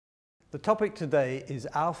The topic today is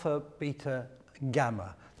Alpha, Beta, and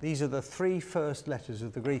Gamma. These are the three first letters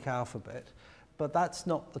of the Greek alphabet, but that's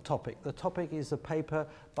not the topic. The topic is a paper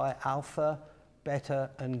by Alpher, Bethe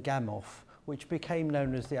and Gamow, which became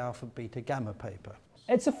known as the Alpha, Beta, Gamma paper.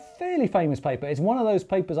 It's a fairly famous paper. It's one of those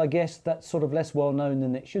papers, I guess, that's sort of less well known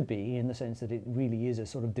than it should be, in the sense that it really is a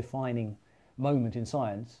sort of defining moment in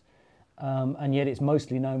science. And yet it's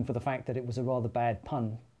mostly known for the fact that it was a rather bad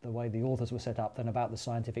pun, the way the authors were set up, than about the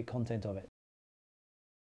scientific content of it.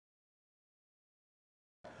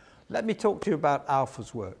 Let me talk to you about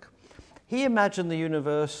Alpher's work. He imagined the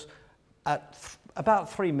universe at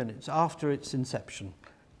about 3 minutes after its inception.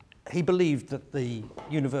 He believed that the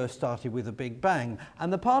universe started with a Big Bang,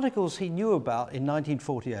 and the particles he knew about in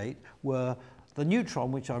 1948 were the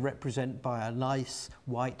neutron, which I represent by a nice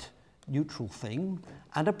white neutral thing,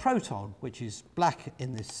 and a proton, which is black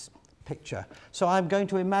in this picture. So I'm going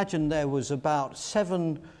to imagine there was about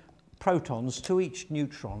 7 protons to each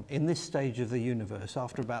neutron in this stage of the universe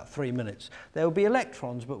after about 3 minutes. There will be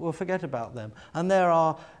electrons, but we'll forget about them. And there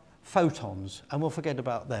are photons, and we'll forget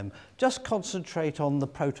about them. Just concentrate on the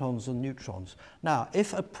protons and neutrons. Now,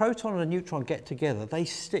 if a proton and a neutron get together, they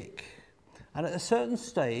stick. And at a certain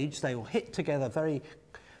stage, they will hit together very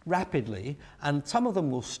rapidly, and some of them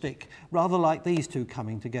will stick rather like these two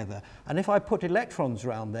coming together. And if I put electrons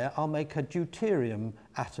around there, I'll make a deuterium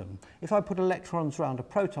atom. If I put electrons around a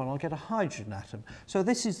proton, I'll get a hydrogen atom. So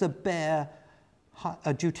this is the bare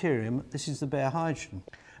deuterium, this is the bare hydrogen.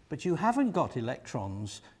 But you haven't got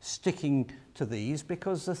electrons sticking to these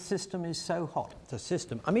because the system is so hot.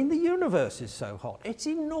 The universe is so hot. It's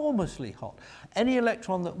enormously hot. Any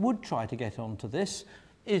electron that would try to get onto this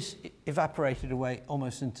is evaporated away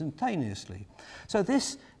almost instantaneously. So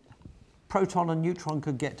this proton and neutron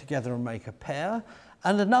could get together and make a pair,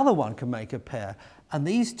 and another one can make a pair. And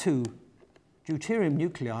these two deuterium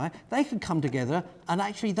nuclei, they can come together and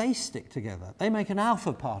actually they stick together. They make an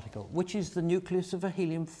alpha particle, which is the nucleus of a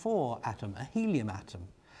helium-4 atom, a helium atom.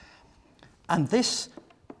 And this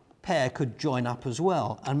pair could join up as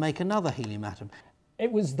well and make another helium atom.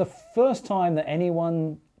 It was the first time that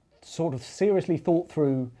anyone sort of seriously thought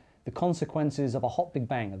through the consequences of a hot Big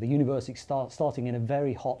Bang, of the universe starting in a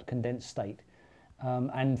very hot condensed state,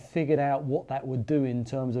 and figured out what that would do in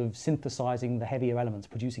terms of synthesizing the heavier elements,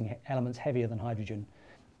 producing elements heavier than hydrogen.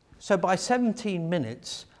 So by 17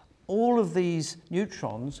 minutes, all of these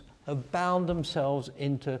neutrons have bound themselves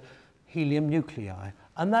into helium nuclei,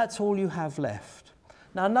 and that's all you have left.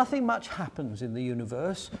 Now, nothing much happens in the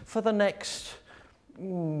universe for the next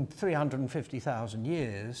 350,000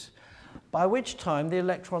 years, by which time the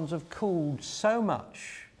electrons have cooled so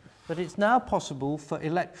much that it's now possible for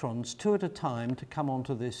electrons, 2 at a time, to come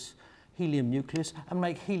onto this helium nucleus and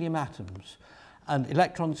make helium atoms. And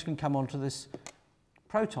electrons can come onto this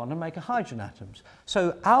proton and make hydrogen atoms.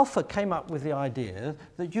 So Alpher came up with the idea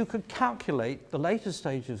that you could calculate the later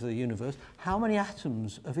stages of the universe, how many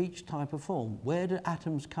atoms of each type of form, where do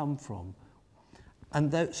atoms come from?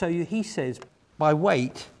 And he says, by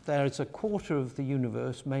weight, there is a quarter of the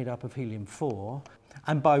universe made up of helium-4,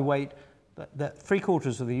 and by weight, that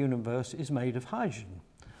 3/4 of the universe is made of hydrogen.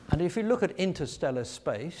 And if you look at interstellar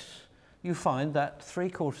space, you find that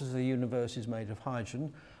 3/4 of the universe is made of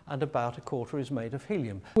hydrogen, and about a quarter is made of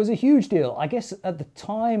helium. It was a huge deal. I guess at the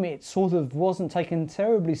time it sort of wasn't taken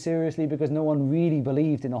terribly seriously because no one really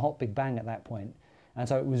believed in a hot Big Bang at that point. And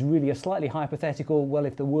so it was really a slightly hypothetical, well,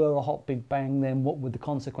 if there were a hot Big Bang, then what would the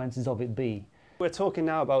consequences of it be? We're talking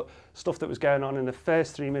now about stuff that was going on in the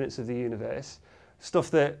first 3 minutes of the universe, stuff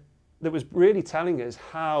that was really telling us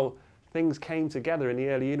how things came together in the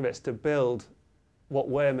early universe to build what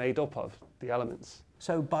we're made up of, the elements.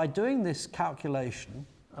 So by doing this calculation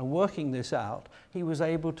and working this out, he was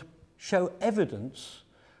able to show evidence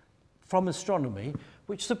from astronomy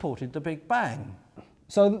which supported the Big Bang.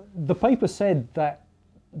 So the paper said that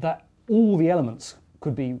all the elements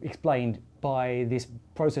could be explained by this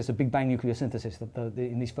process of Big Bang nucleosynthesis.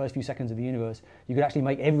 In these first few seconds of the universe, you could actually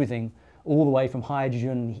make everything all the way from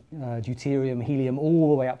hydrogen, deuterium, helium, all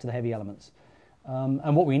the way up to the heavy elements.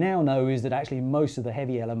 And what we now know is that actually most of the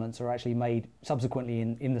heavy elements are actually made subsequently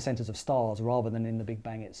in the centers of stars rather than in the Big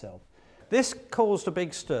Bang itself. This caused a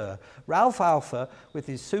big stir. Ralph Alpher, with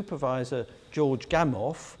his supervisor George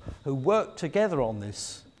Gamow, who worked together on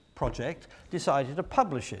this project, decided to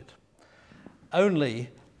publish it. Only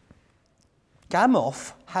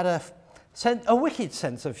Gamow had a wicked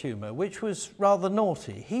sense of humour, which was rather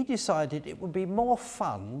naughty. He decided it would be more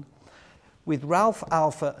fun with Ralph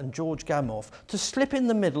Alpher and George Gamow to slip in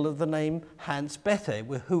the middle of the name Hans Bethe,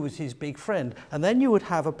 who was his big friend. And then you would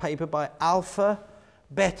have a paper by Alpher,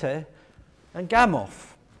 Bethe and Gamow.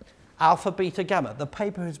 Alpha, Beta, Gamma. The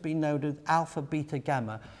paper has been known as Alpha, Beta,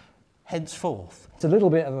 Gamma henceforth. It's a little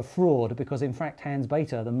bit of a fraud because in fact Hans Bethe,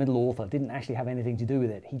 the middle author, didn't actually have anything to do with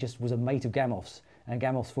it. He just was a mate of Gamow's, and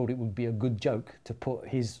Gamow thought it would be a good joke to put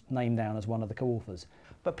his name down as one of the co-authors.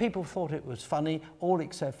 But people thought it was funny, all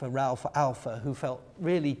except for Ralph Alpher, who felt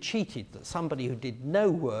really cheated that somebody who did no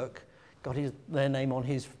work got their name on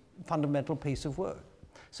his fundamental piece of work.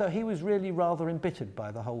 So he was really rather embittered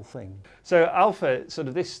by the whole thing. So Alpher, sort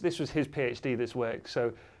of this was his PhD, this work.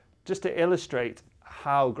 So just to illustrate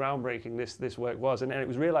how groundbreaking this work was, and it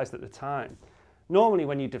was realised at the time. Normally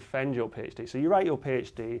when you defend your PhD, so you write your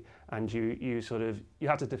PhD and you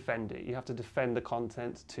have to defend it. You have to defend the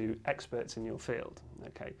content to experts in your field.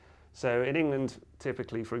 Okay. So in England,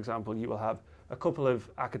 typically, for example, you will have a couple of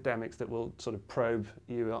academics that will sort of probe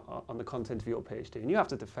you on the content of your PhD, and you have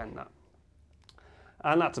to defend that.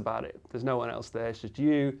 And that's about it. There's no one else there. It's just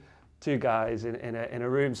you, two guys in a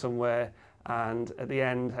room somewhere. And at the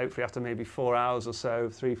end, hopefully after maybe 4 hours or so,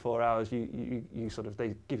 3-4 hours,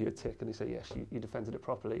 they give you a tick and they say, yes, you defended it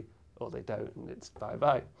properly, or they don't, and it's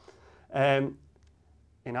bye-bye.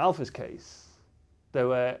 In Alpher's case, there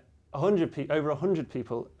were over 100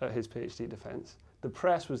 people at his PhD defence. The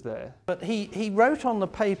press was there. But he wrote on the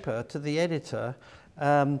paper to the editor,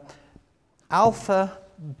 Alpha,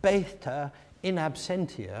 Beta, in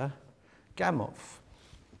absentia, Gamow.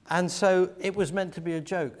 And so it was meant to be a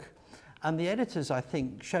joke. And the editors, I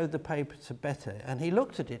think, showed the paper to Bethe, and he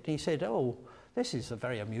looked at it and he said, oh, this is a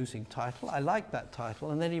very amusing title. I like that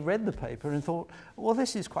title. And then he read the paper and thought, well,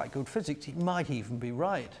 this is quite good physics. It might even be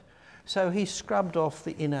right. So he scrubbed off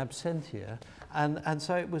the in absentia, and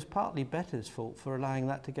so it was partly Bethe's fault for allowing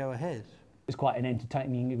that to go ahead. It's quite an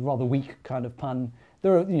entertaining, rather weak kind of pun.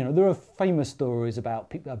 There are famous stories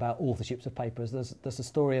about authorships of papers. There's a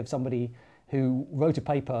story of somebody who wrote a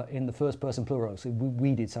paper in the first person plural, so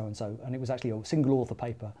we did so-and-so, and it was actually a single author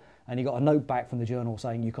paper, and he got a note back from the journal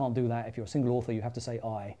saying you can't do that, if you're a single author you have to say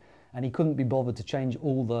I, and he couldn't be bothered to change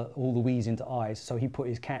all the we's into I's, so he put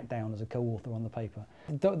his cat down as a co-author on the paper.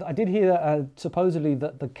 I did hear supposedly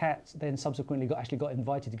that the cat then subsequently actually got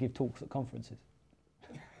invited to give talks at conferences.